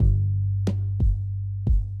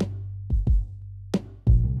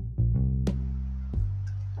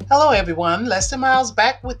Hello, everyone. Lester Miles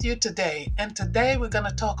back with you today. And today we're going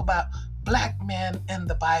to talk about black men in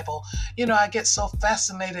the Bible. I get so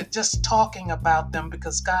fascinated just talking about them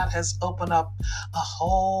because God has opened up a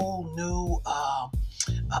whole new, a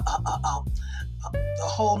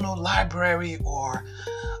whole new library or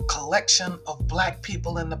collection of black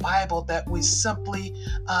people in the Bible that we simply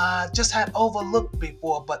just had overlooked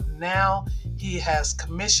before. But now He has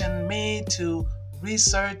commissioned me to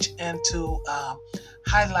research and to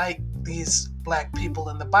highlight these black people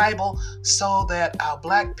in the Bible so that our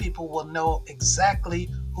black people will know exactly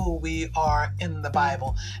who we are in the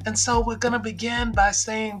Bible. And so we're going to begin by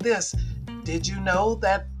saying this. Did you know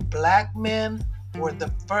that black men were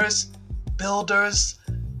the first builders,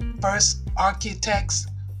 first architects,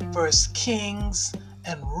 first kings,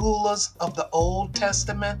 and rulers of the Old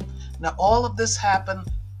Testament? Now, all of this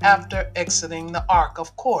happened after exiting the ark,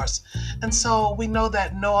 of course. And so we know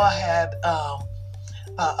that Noah had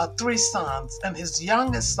three sons, and his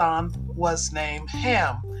youngest son was named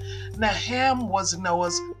Ham. Now, Ham was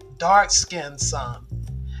Noah's dark-skinned son.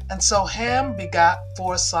 And so Ham begot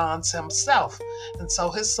four sons himself. And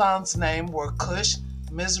so his sons' names were Cush,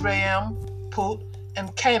 Mizraim, Put,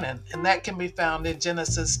 and Canaan. And that can be found in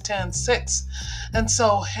Genesis 10:6. And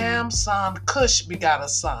so Ham's son Cush begot a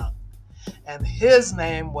son, and his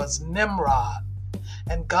name was Nimrod.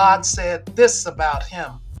 And God said this about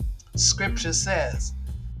him. Scripture says,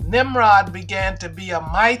 Nimrod began to be a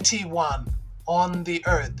mighty one on the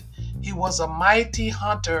earth. He was a mighty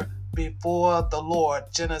hunter before the Lord.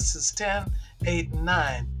 Genesis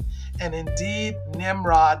 10:8-9. And indeed,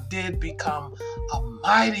 Nimrod did become a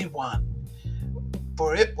mighty one.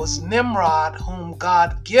 For it was Nimrod whom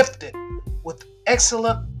God gifted with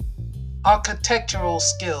excellent architectural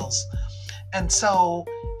skills. And so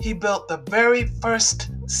he built the very first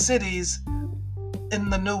cities in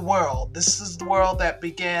the new world. This is the world that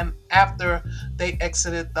began after they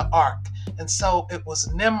exited the ark. And so it was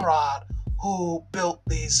Nimrod who built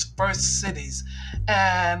these first cities.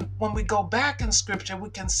 And when we go back in scripture, we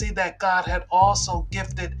can see that God had also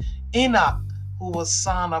gifted Enoch, who was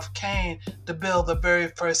son of Cain, to build the very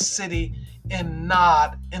first city in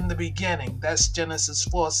Nod in the beginning. That's Genesis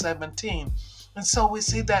 4:17. And so we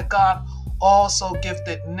see that God also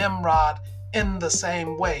gifted Nimrod in the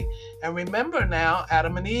same way. And remember now,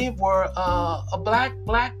 Adam and Eve were a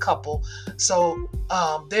black couple. So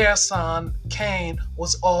their son Cain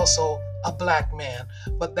was also a black man.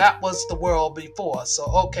 But that was the world before. So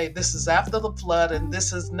okay, this is after the flood and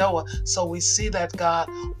this is Noah. So we see that God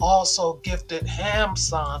also gifted Ham's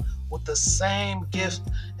son with the same gift,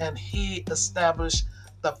 and he established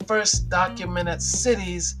the first documented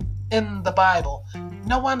cities in the Bible.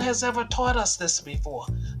 No one has ever taught us this before.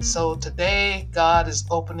 So today, God is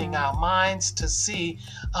opening our minds to see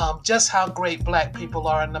just how great black people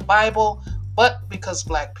are in the Bible. But because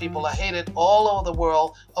black people are hated all over the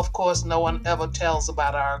world, of course, no one ever tells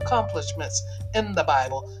about our accomplishments in the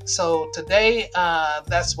Bible. So today,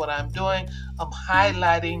 that's what I'm doing. I'm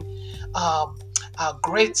highlighting our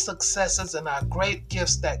great successes and our great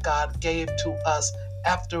gifts that God gave to us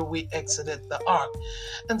after we exited the ark.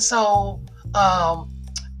 And so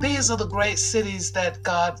these are the great cities that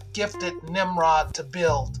God gifted Nimrod to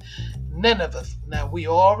build. Nineveh. Now we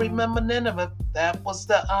all remember Nineveh. That was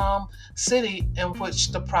the city in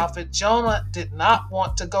which the prophet Jonah did not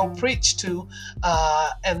want to go preach to,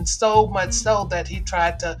 and so much so that he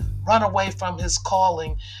tried to run away from his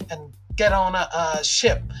calling and get on a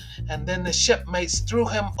ship. And then the shipmates threw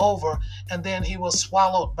him over, and then he was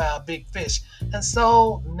swallowed by a big fish. And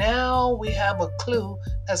so now we have a clue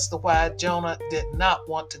as to why Jonah did not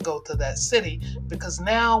want to go to that city, because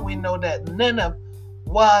now we know that Nineveh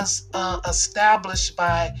was established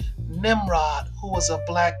by Nimrod, who was a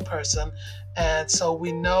black person. And so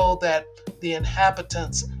we know that the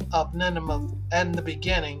inhabitants of Nineveh in the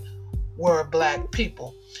beginning were black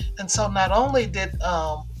people. And so not only did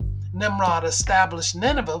Nimrod established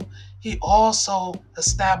Nineveh, he also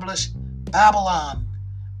established Babylon.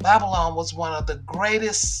 Babylon was one of the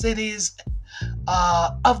greatest cities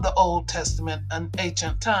of the Old Testament in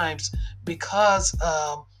ancient times, because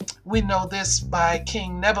we know this by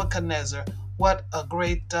King Nebuchadnezzar, what a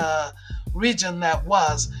great region that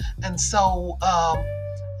was. And so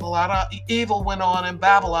a lot of evil went on in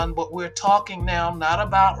Babylon, but we're talking now not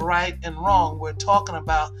about right and wrong. We're talking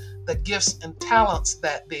about the gifts and talents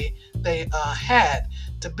that they had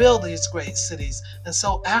to build these great cities. And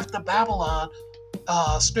so after Babylon,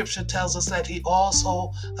 scripture tells us that he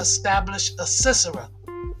also established a Sisera.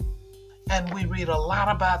 And we read a lot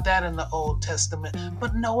about that in the Old Testament.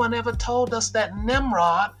 But no one ever told us that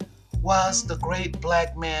Nimrod was the great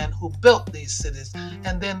black man who built these cities.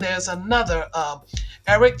 And then there's another,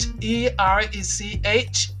 Erech,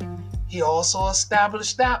 Erech. He also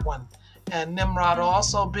established that one. And Nimrod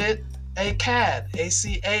also built Akkad,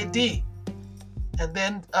 Acad. And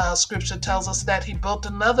then scripture tells us that he built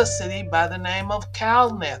another city by the name of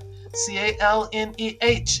Calneh,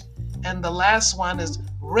 Calneh. And the last one is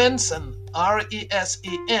Resen,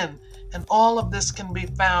 Resen. And all of this can be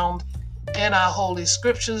found in our Holy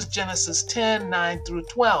Scriptures, Genesis 10, 9 through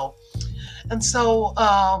 12. And so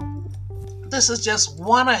this is just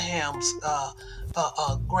one of Ham's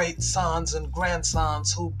great sons and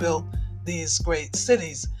grandsons who built these great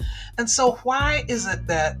cities. And so why is it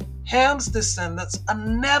that Ham's descendants are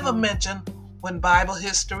never mentioned when Bible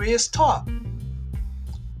history is taught?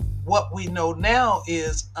 What we know now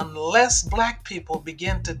is unless black people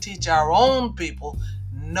begin to teach our own people,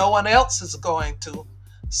 no one else is going to.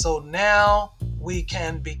 So now we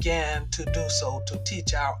can begin to do so, to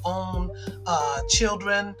teach our own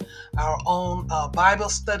children, our own Bible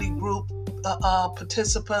study group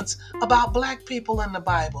participants about black people in the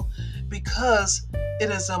Bible, because it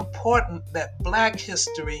is important that black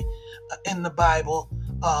history in the Bible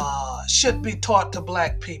should be taught to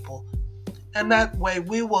black people. And that way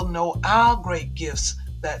we will know our great gifts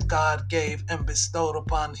that God gave and bestowed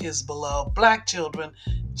upon his beloved black children,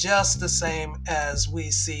 just the same as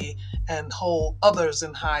we see and hold others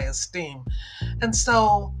in high esteem. And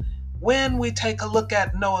so when we take a look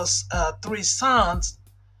at Noah's 3 sons,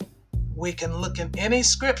 we can look in any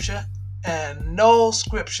scripture, and no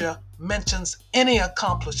scripture mentions any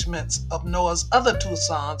accomplishments of Noah's other 2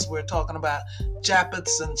 sons. We're talking about Japheth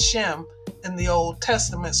and Shem in the Old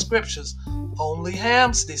Testament scriptures. Only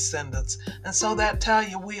Ham's descendants. And so that tell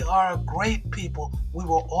you we are a great people. We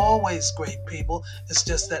were always great people. It's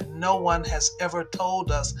just that no one has ever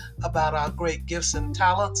told us about our great gifts and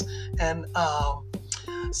talents. And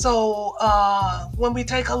so when we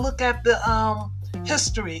take a look at the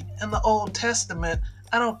history in the Old Testament,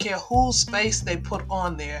 I don't care whose face they put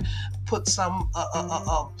on there, put some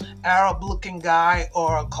Arab-looking guy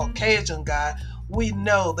or a Caucasian guy, we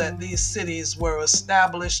know that these cities were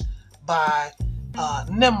established by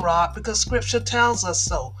Nimrod, because scripture tells us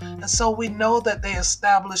so. And so we know that they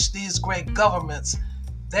established these great governments.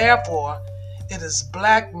 Therefore, it is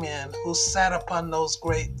black men who sat upon those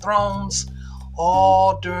great thrones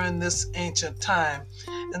all during this ancient time.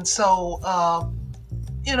 And so,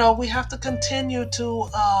 we have to continue to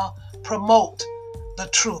promote the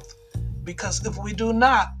truth, because if we do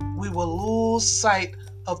not, we will lose sight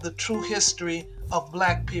of the true history of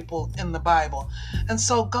black people in the Bible. And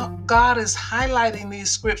so God is highlighting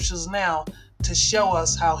these scriptures now to show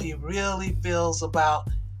us how he really feels about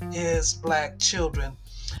his black children.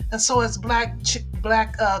 And so as black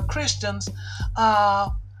Christians,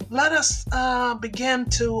 let us begin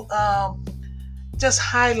to just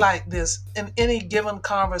highlight this in any given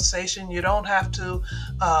conversation. You don't have to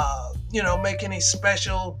make any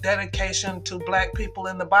special dedication to black people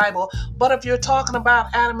in the Bible. But if you're talking about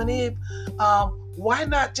Adam and Eve, why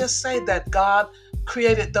not just say that God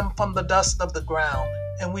created them from the dust of the ground?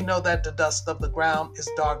 And we know that the dust of the ground is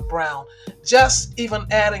dark brown. Just even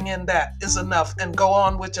adding in that is enough, and go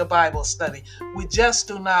on with your Bible study. We just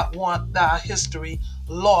do not want our history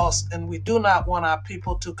lost, and we do not want our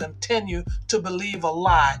people to continue to believe a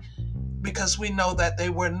lie, because we know that they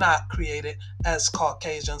were not created as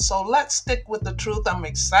Caucasians. So let's stick with the truth. I'm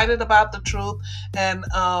excited about the truth, and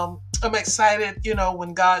I'm excited,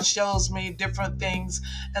 when God shows me different things.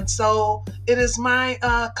 And so it is my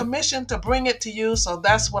commission to bring it to you. So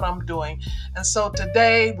that's what I'm doing. And so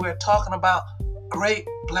today we're talking about great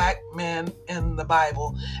black men in the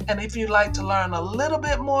Bible. And if you'd like to learn a little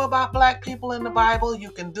bit more about black people in the Bible, you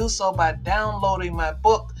can do so by downloading my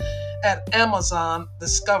book at Amazon,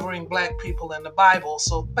 Discovering Black People in the Bible.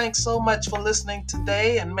 So thanks so much for listening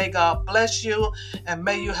today, and may God bless you, and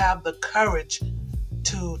may you have the courage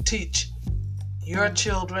to teach your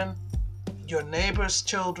children, your neighbors'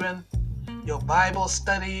 children, your Bible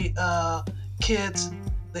study kids,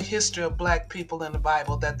 the history of black people in the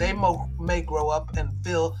Bible, that they may grow up and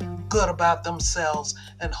feel good about themselves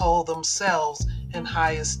and hold themselves in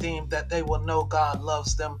high esteem, that they will know God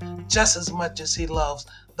loves them just as much as he loves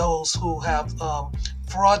those who have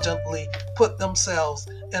fraudulently put themselves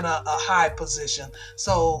in a high position.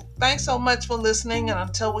 So thanks so much for listening, and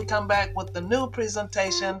until we come back with the new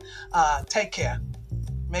presentation, take care.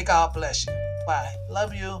 May God bless you. Bye.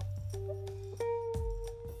 Love you.